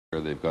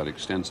They've got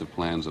extensive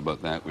plans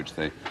about that, which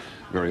they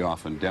very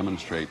often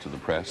demonstrate to the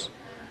press.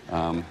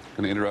 I'm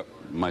going to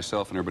interrupt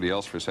myself and everybody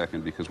else for a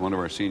second because one of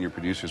our senior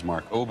producers,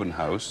 Mark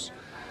Obenhaus,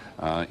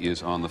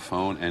 is on the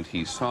phone, and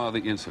he saw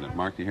the incident.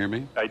 Mark, do you hear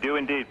me? I do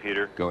indeed,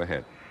 Peter. Go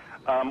ahead.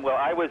 Well,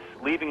 I was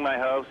leaving my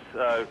house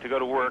to go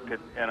to work,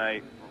 and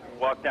I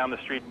walked down the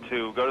street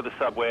to go to the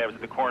subway. I was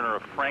at the corner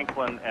of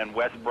Franklin and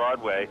West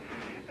Broadway,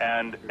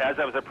 and as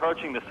I was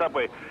approaching the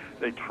subway,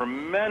 a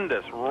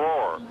tremendous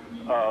roar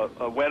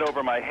went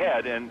over my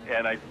head, and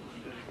I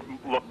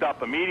looked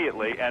up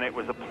immediately, and it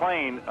was a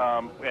plane,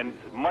 and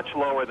much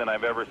lower than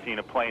I've ever seen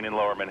a plane in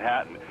Lower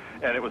Manhattan.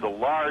 And it was a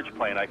large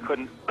plane. I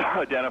couldn't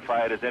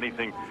identify it as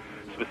anything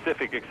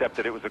specific except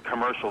that it was a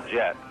commercial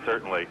jet,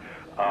 certainly.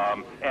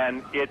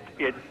 And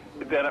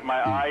then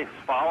my eyes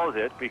followed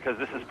it because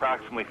this is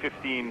approximately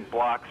 15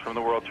 blocks from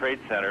the World Trade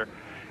Center,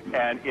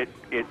 and it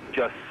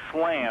just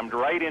slammed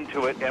right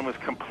into it and was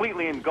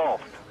completely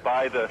engulfed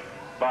by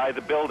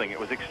the building. It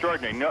was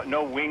extraordinary.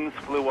 No wings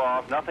flew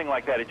off, nothing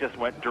like that. It just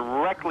went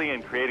directly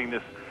in, creating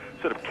this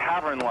sort of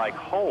cavern-like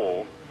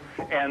hole,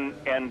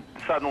 and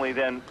suddenly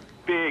then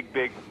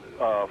big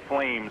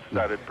flames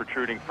started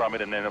protruding from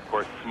it, and then of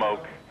course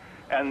smoke,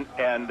 and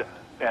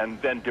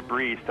then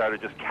debris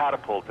started just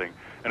catapulting.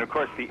 And of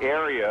course the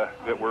area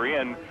that we're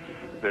in,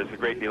 there's a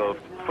great deal of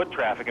foot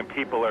traffic, and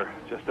people are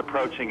just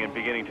approaching and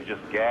beginning to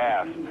just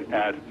gasp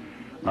at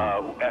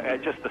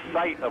just the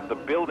sight of the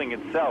building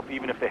itself.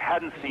 Even if they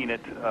hadn't seen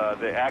it,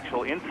 the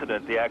actual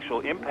incident, the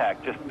actual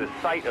impact, just the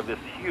sight of this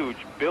huge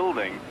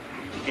building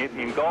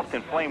engulfed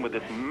in flame with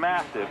this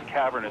massive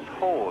cavernous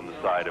hole in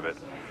the side of it.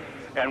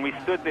 And we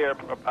stood there,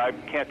 I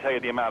can't tell you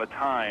the amount of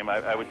time,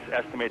 I would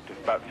estimate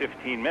about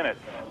 15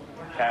 minutes.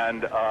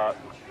 And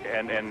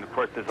of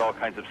course there's all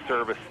kinds of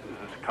services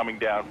coming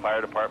down,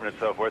 fire department and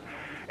so forth.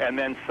 And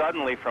then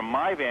suddenly from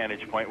my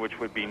vantage point, which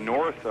would be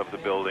north of the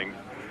building,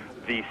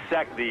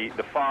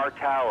 the far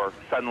tower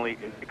suddenly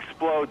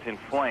explodes in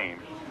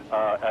flames.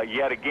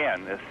 Yet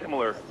again, a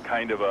similar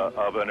kind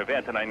of an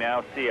event. And I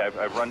now see,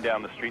 I've run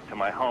down the street to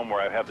my home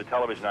where I have the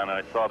television on, and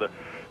I saw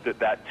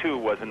that too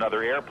was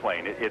another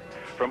airplane.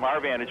 From our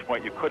vantage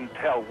point, you couldn't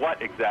tell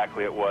what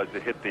exactly it was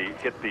that hit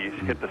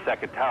the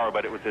second tower,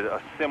 but it was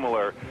a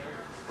similar,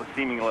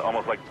 seemingly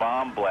almost like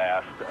bomb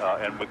blast,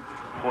 and with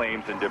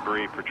flames and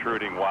debris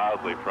protruding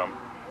wildly from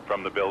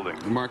the building.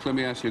 Mark, let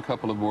me ask you a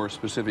couple of more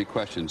specific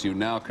questions. You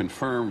now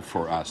confirm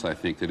for us, I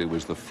think, that it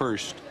was the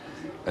first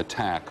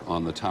attack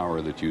on the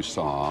tower that you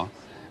saw.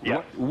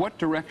 Yes. What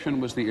direction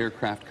was the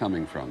aircraft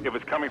coming from? It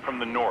was coming from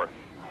the north.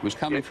 It was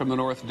coming from the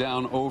north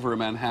down over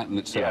Manhattan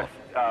itself?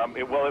 Yes.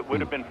 It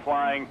would have been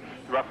flying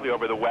roughly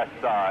over the west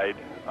side.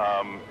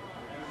 I'm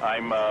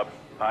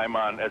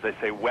on, as I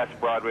say, West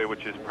Broadway,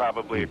 which is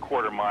probably a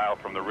quarter mile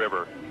from the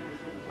river.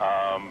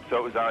 So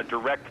it was on a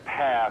direct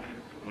path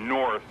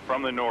north,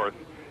 from the north,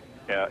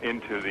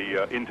 into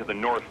the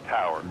north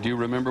tower. Do you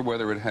remember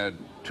whether it had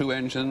 2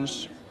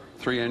 engines,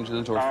 3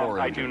 engines, or 4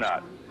 engines? I do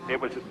not. It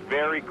was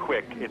very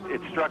quick.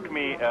 It struck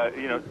me,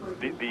 you know,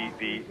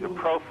 the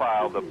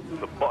profile,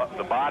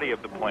 the body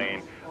of the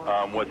plane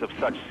was of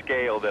such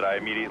scale that I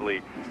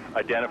immediately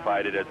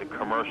identified it as a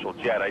commercial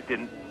jet.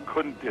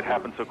 It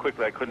happened so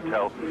quickly I couldn't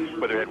tell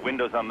whether it had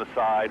windows on the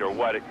side or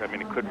what. I mean,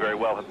 it could very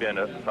well have been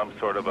some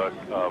sort of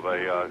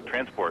a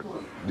transport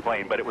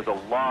plane, but it was a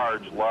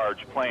large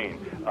plane.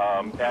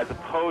 As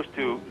opposed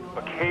to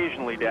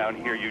occasionally down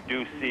here, you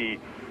do see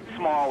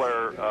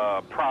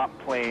smaller prop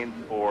planes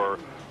or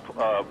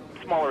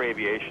smaller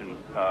aviation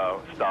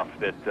stuff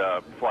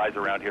that flies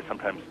around here,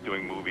 sometimes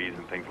doing movies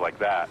and things like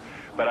that.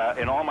 But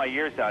in all my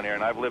years down here,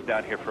 and I've lived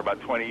down here for about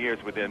 20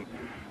 years within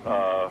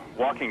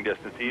walking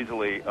distance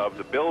easily of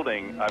the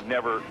building, I've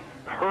never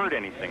heard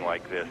anything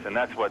like this, and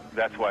that's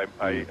why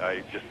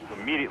I just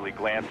immediately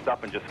glanced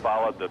up and just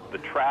followed the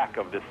track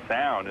of this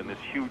sound and this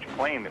huge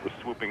plane that was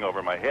swooping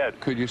over my head.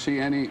 Could you see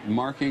any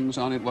markings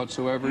on it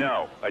whatsoever?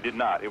 No, I did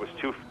not. It was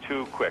too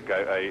quick.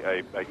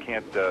 I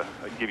can't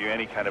give you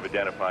any kind of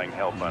identifying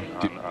help on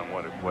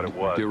what it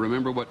was. Do you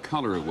remember what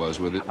color it was?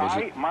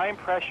 My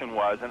impression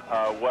was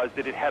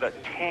that it had a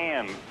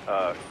tan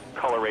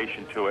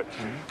coloration to it.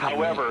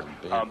 However,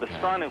 the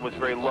sun, it was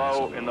very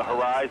low in the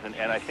horizon,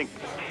 and I think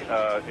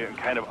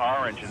kind of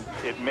orange, and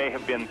it may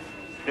have been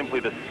simply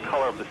the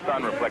color of the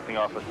sun reflecting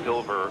off a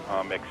silver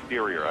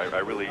exterior. I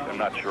really am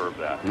not sure of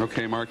that.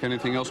 Okay, Mark.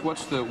 Anything else?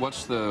 What's the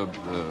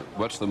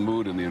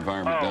mood in the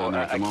environment down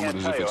there at the moment?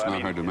 As if it's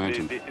not hard to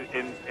imagine.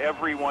 And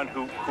everyone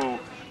who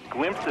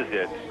glimpses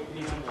it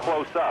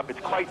close up, it's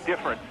quite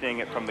different seeing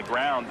it from the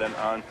ground than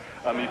on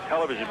these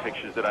television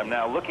pictures that I'm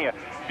now looking at,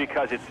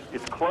 because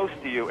it's close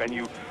to you and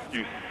you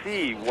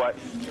see what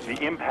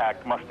the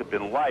impact must have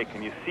been like,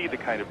 and you see the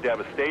kind of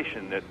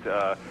devastation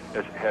that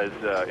has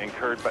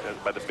incurred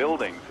by the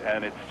buildings,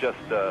 and it's just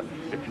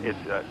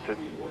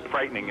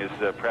frightening is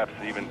perhaps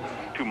even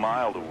too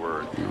mild a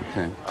word.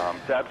 Okay.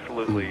 It's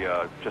absolutely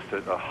just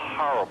a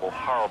horrible,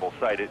 horrible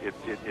sight.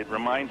 It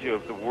reminds you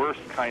of the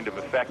worst kind of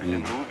effects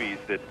in movies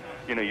that,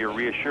 you know, you're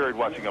reassured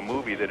watching a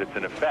movie that it's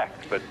an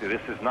effect, but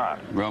this is not.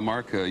 Well,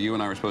 Mark, you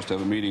and I were supposed to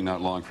have a meeting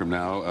not long from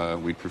now.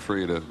 We'd prefer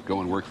you to go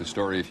and work the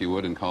story if you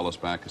would and call us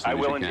back as soon as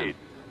you can. I will indeed.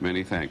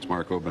 Many thanks.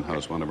 Mark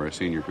Obenhaus, one of our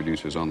senior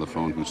producers on the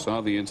phone, who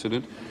saw the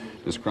incident,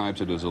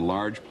 describes it as a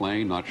large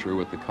plane, not sure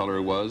what the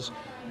color was,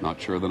 not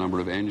sure the number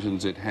of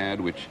engines it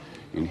had, which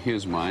in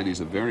his mind,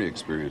 he's a very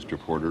experienced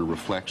reporter,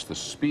 reflects the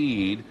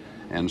speed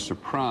and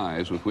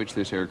surprise with which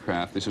this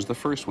aircraft, this is the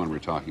first one we're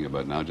talking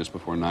about now, just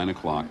before 9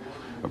 o'clock,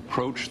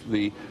 approached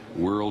the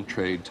World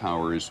Trade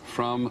Towers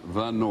from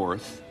the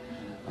north,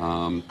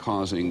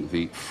 causing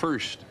the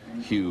first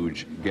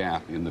huge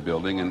gap in the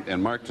building,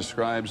 and Mark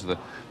describes the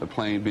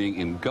plane being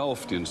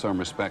engulfed in some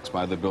respects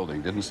by the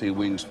building. Didn't see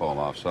wings fall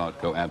off, saw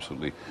it go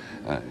absolutely,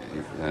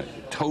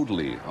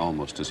 totally,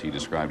 almost as he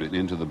described it,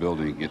 into the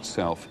building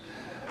itself.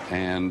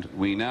 And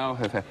we now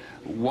have had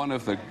one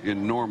of the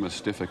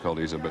enormous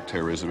difficulties about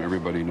terrorism,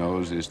 everybody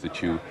knows, is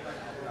that you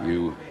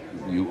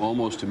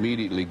almost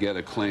immediately get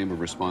a claim of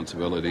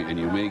responsibility, and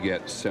you may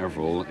get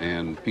several,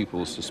 and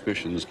people's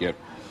suspicions get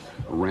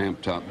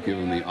ramped up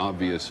given the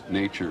obvious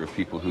nature of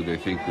people who they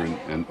think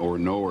are or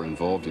know are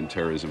involved in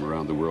terrorism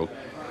around the world.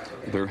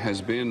 There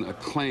has been a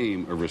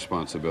claim of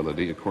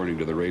responsibility, according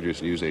to the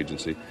Reuters news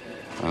agency,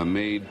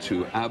 made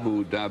to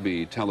Abu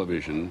Dhabi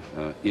television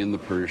in the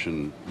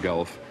Persian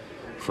Gulf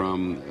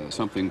from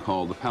something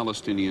called the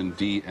Palestinian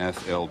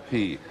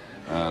DFLP.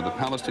 The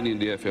Palestinian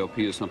DFLP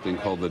is something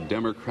called the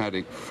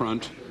Democratic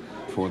Front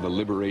for the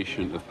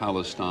Liberation of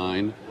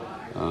Palestine.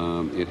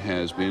 It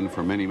has been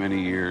for many,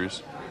 many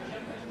years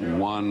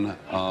one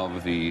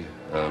of the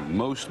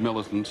most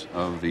militant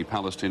of the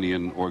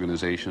Palestinian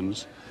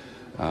organizations,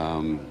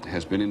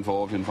 has been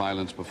involved in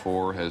violence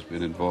before, has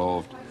been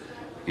involved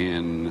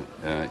in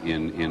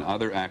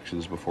other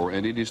actions before,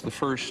 and it is the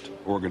first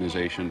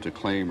organization to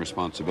claim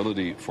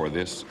responsibility for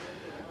this,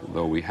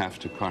 though we have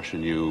to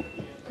caution you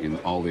in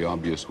all the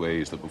obvious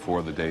ways that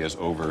before the day is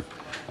over,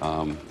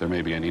 there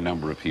may be any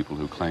number of people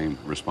who claim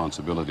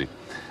responsibility.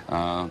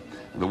 The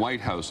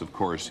White House, of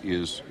course,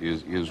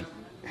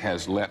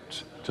 has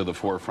leapt to the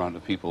forefront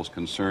of people's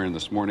concern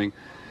this morning,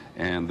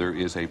 and there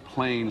is a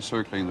plane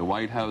circling the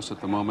White House at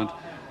the moment,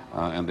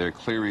 and they're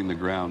clearing the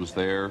grounds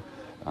there.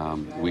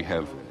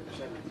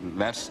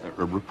 That's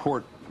a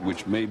report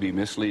which may be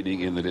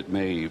misleading in that it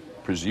may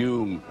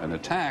presume an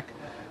attack,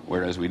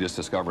 whereas we just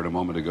discovered a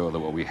moment ago that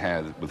what we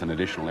had with an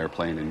additional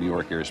airplane in New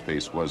York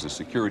airspace was a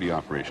security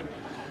operation.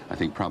 I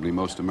think probably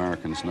most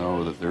Americans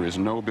know that there is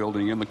no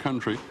building in the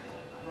country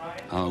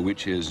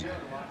which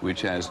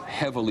has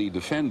heavily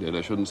defended,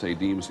 I shouldn't say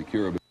deemed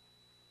secure, but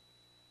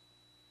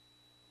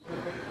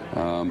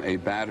a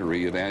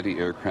battery of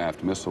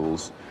anti-aircraft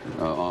missiles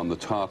on the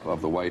top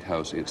of the White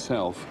House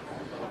itself.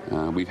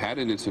 We've had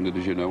an incident,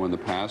 as you know, in the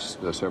past,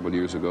 several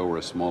years ago, where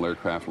a small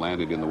aircraft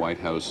landed in the White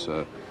House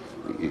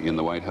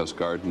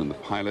garden, and the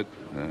pilot,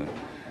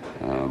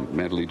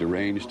 mentally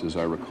deranged, as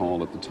I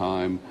recall at the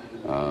time,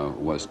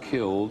 was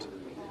killed.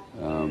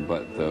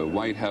 But the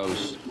White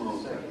House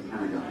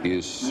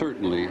is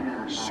certainly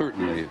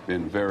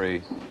been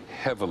very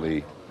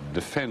heavily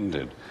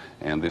defended,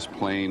 and this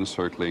plane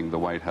circling the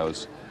White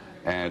House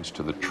adds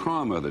to the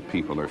trauma that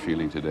people are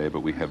feeling today, but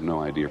we have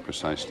no idea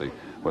precisely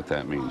what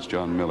that means.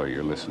 John Miller,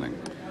 you're listening.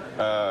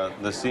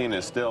 The scene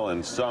is still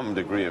in some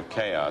degree of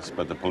chaos,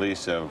 but the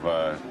police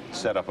have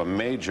set up a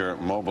major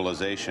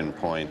mobilization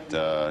point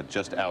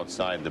just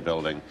outside the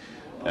building,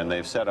 and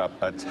they've set up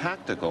a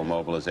tactical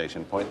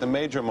mobilization point. The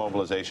major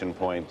mobilization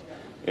point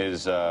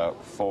is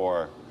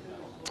for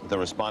the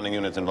responding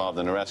units involved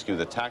in the rescue.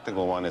 The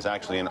tactical one is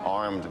actually an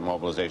armed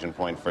mobilization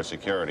point for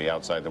security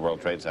outside the World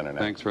Trade Center now.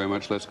 Thanks very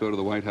much. Let's go to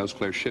the White House.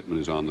 Claire Shipman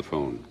is on the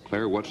phone.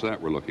 Claire, what's that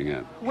we're looking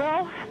at?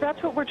 Well,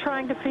 that's what we're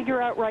trying to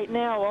figure out right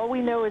now. All we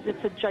know is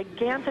it's a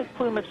gigantic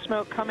plume of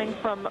smoke coming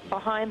from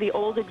behind the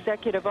old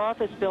executive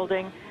office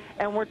building,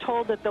 and we're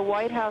told that the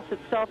White House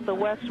itself, the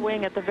West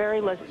Wing, at the very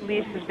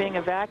least, is being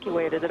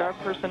evacuated, that our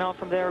personnel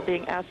from there are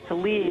being asked to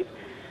leave.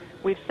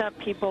 We've sent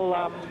people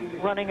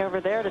running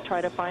over there to try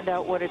to find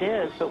out what it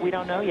is, but we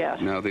don't know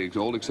yet. Now, the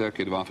old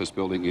executive office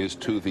building is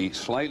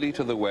slightly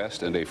to the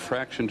west and a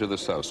fraction to the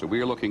south. So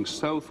we are looking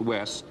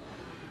southwest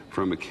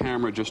from a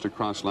camera just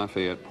across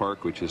Lafayette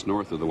Park, which is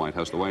north of the White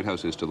House. The White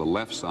House is to the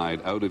left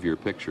side, out of your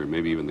picture.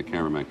 Maybe even the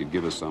cameraman could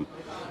give us some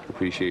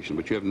appreciation.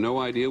 But you have no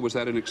idea. Was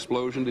that an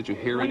explosion? Did you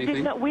hear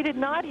anything? We did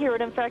not hear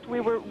it. In fact,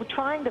 we were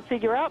trying to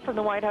figure out from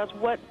the White House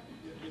what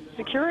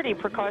security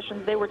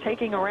precautions they were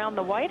taking around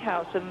the White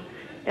House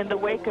in the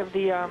wake of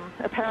the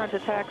apparent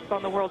attacks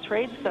on the World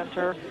Trade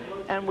Center,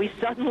 and we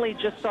suddenly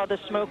just saw the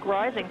smoke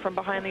rising from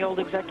behind the old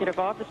executive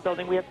office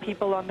building. We have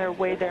people on their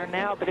way there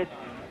now, but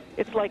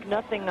it's like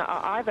nothing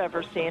I've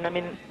ever seen. I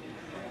mean,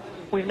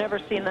 we've never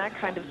seen that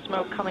kind of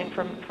smoke coming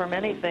from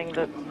anything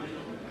that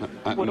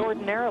would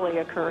ordinarily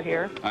occur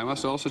here. I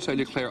must also tell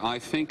you, Claire, I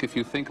think if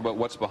you think about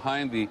what's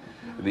behind the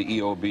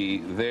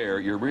EOB there,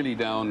 you're really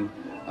down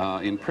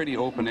in pretty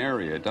open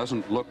area. It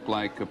doesn't look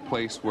like a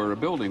place where a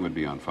building would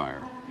be on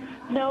fire.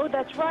 No,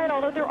 that's right,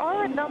 although there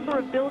are a number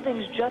of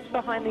buildings just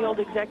behind the old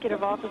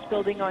executive office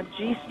building on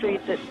G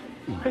Street that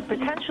could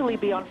potentially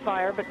be on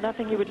fire, but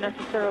nothing you would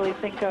necessarily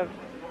think of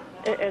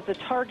as a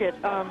target.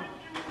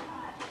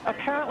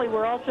 Apparently,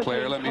 we're also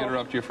Claire, let me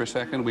interrupt you for a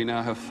second. We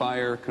now have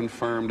fire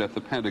confirmed at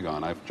the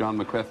Pentagon. John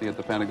McCarthy at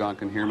the Pentagon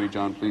can hear me.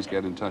 John, please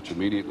get in touch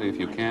immediately if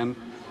you can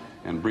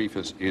and brief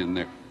us in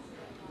there.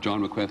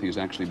 John McCarthy has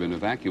actually been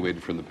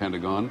evacuated from the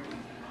Pentagon,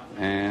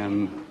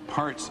 and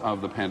parts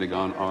of the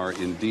Pentagon are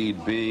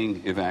indeed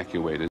being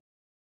evacuated.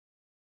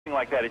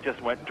 Like that, it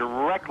just went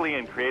directly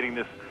in, creating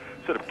this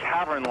sort of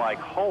cavern-like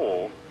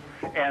hole,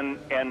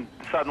 and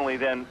suddenly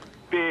then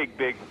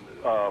big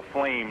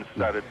flames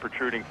started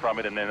protruding from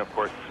it, and then of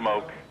course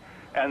smoke,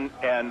 and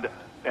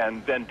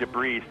then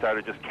debris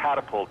started just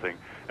catapulting.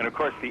 And of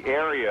course the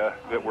area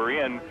that we're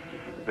in,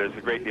 there's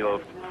a great deal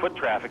of foot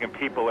traffic, and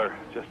people are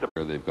just...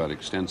 They've got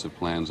extensive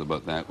plans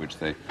about that, which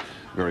they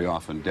very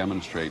often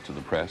demonstrate to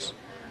the press.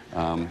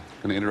 I'm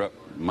going to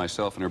interrupt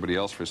myself and everybody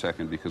else for a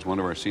second because one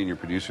of our senior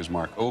producers,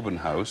 Mark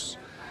Obenhaus,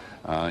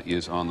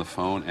 is on the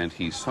phone, and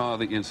he saw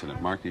the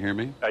incident. Mark, do you hear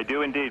me? I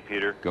do indeed,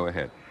 Peter. Go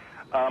ahead.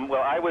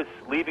 Well, I was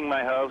leaving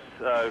my house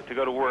to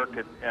go to work,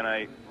 and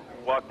I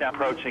walked down,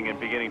 approaching and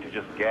beginning to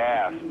just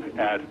gasp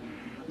at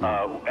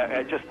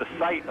just the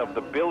sight of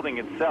the building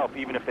itself.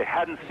 Even if they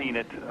hadn't seen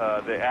it,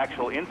 the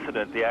actual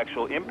incident, the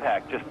actual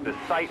impact, just the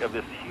sight of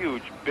this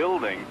huge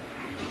building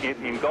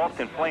engulfed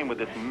in flame with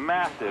this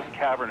massive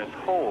cavernous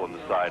hole in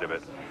the side of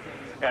it.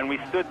 And we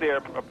stood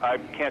there, I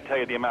can't tell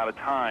you the amount of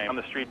time, on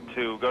the street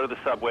to go to the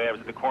subway. I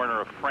was at the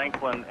corner of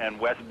Franklin and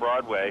West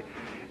Broadway,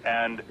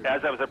 and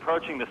as I was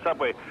approaching the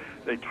subway,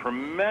 a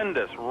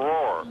tremendous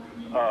roar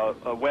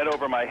went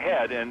over my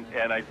head, and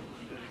I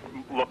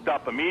looked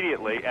up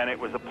immediately, and it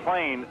was a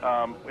plane,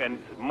 and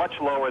much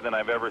lower than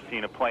I've ever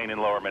seen a plane in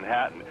Lower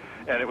Manhattan.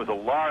 And it was a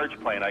large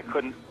plane. I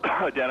couldn't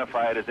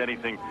identify it as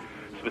anything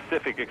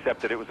specific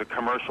except that it was a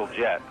commercial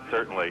jet,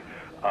 certainly.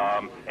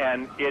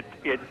 And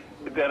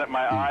then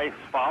my eyes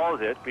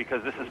followed it,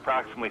 because this is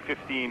approximately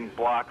 15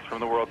 blocks from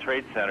the World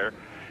Trade Center,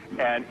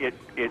 and it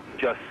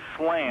just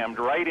slammed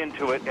right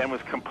into it and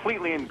was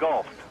completely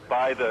engulfed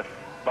by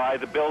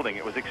the building.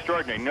 It was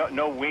extraordinary.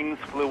 No wings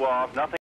flew off, nothing.